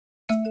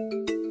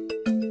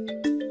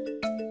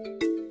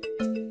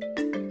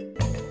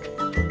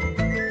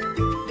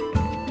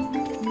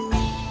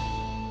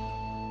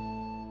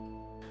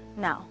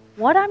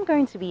What I'm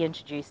going to be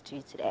introduced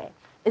to today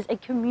is a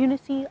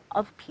community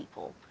of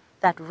people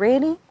that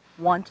really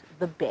want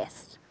the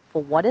best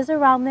for what is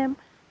around them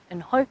in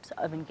hopes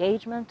of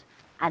engagement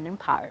and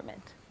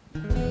empowerment.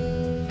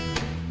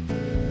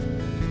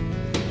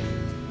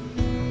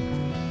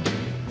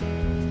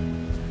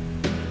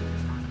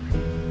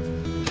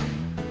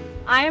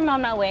 I am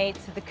on my way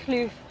to the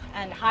Kloof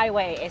and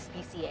Highway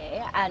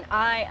Spca, and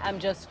I am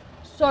just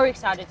so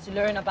excited to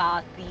learn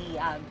about the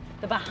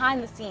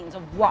behind the scenes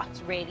of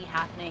what's really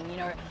happening. You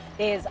know,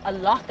 there's a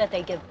lot that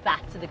they give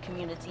back to the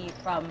community,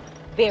 from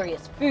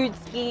various food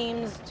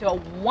schemes to a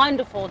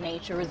wonderful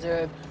nature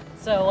reserve.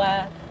 So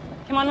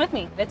come on with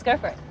me, let's go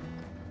for it.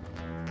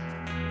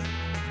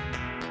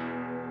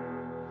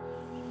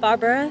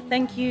 Barbara,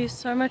 thank you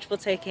so much for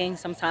taking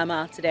some time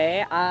out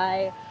today.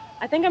 I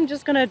think I'm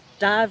just gonna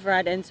dive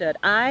right into it.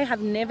 I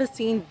have never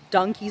seen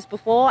donkeys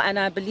before, and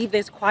I believe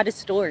there's quite a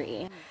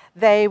story.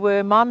 They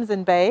were moms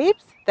and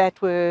babes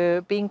that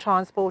were being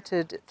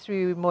transported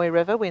through Moy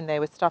River when they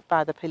were stopped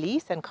by the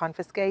police and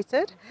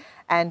confiscated.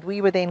 And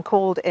we were then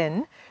called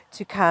in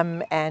to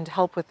come and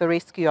help with the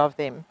rescue of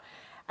them.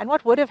 And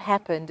what would have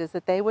happened is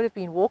that they would have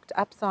been walked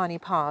up Sani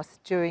Pass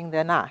during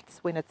the night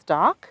when it's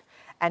dark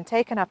and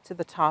taken up to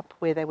the top,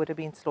 where they would have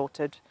been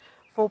slaughtered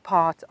for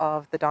part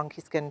of the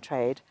donkey skin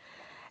trade.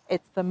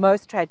 It's the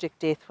most tragic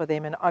death for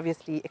them, and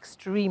obviously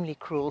extremely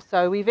cruel.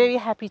 So we're very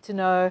happy to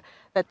know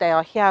that they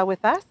are here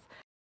with us.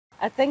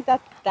 I think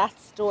that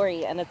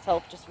story in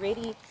itself just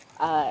really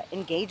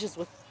engages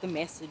with the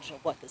message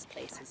of what this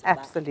place is about.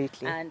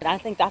 Absolutely. And I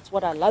think that's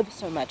what I love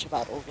so much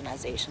about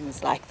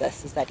organizations like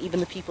this, is that even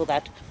the people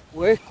that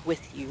work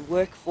with you,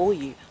 work for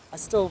you, are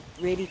still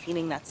really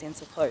feeling that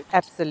sense of hope.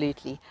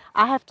 Absolutely.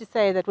 I have to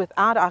say that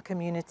without our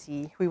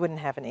community, we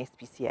wouldn't have an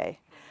Spca.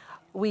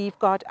 We've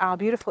got our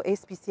beautiful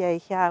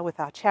Spca here with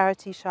our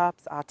charity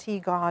shops, our tea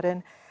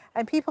garden,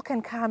 and people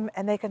can come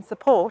and they can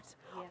support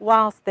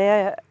whilst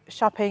they're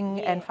shopping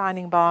and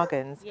finding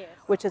bargains,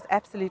 which is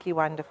absolutely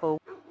wonderful.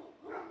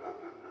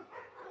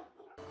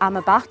 I'm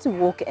about to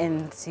walk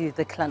into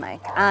the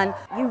clinic, and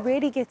you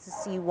really get to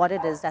see what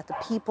it is that the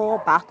people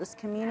about this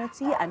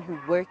community and who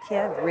work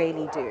here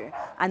really do,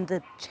 and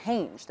the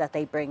change that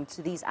they bring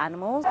to these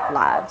animals'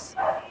 lives.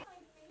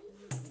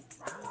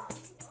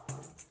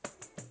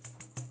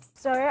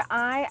 So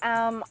I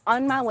am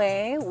on my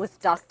way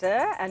with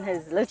Doctor, and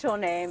his literal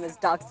name is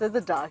Doctor the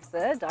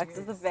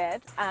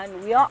vet,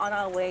 and we are on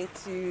our way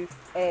to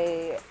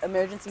a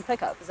emergency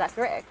pickup. Is that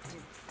correct?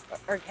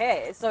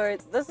 Okay, so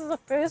this is a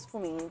first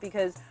for me,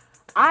 because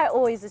I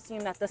always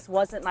assumed that this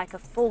wasn't like a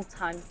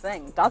full-time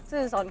thing. Doctor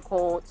is on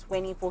call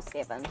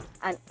 24/7,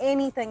 and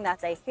anything that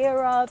they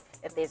hear of,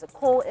 if there's a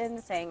call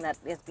in saying that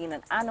there's been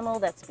an animal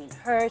that's been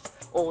hurt,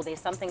 or there's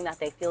something that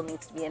they feel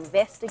needs to be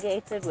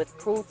investigated with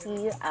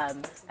cruelty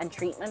and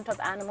treatment of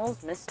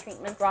animals,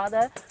 mistreatment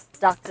rather,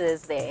 Doctor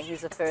is there.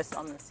 He's the first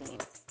on the scene.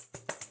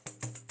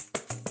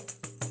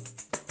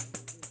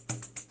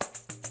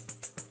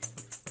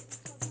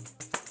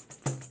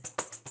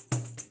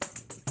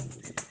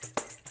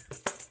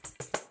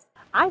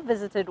 I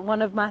visited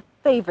one of my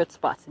favorite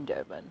spots in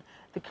Durban,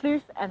 the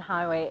Kloof and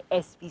Highway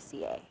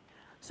Spca.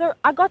 So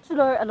I got to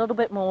know a little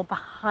bit more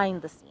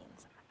behind the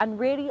scenes, and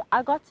really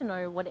I got to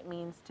know what it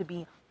means to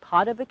be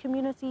part of a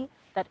community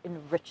that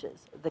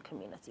enriches the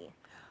community.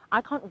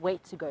 I can't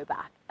wait to go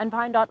back and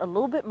find out a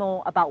little bit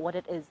more about what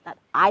it is that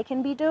I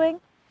can be doing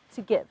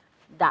to give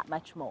that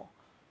much more,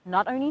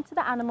 not only to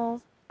the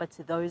animals, but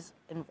to those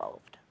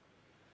involved.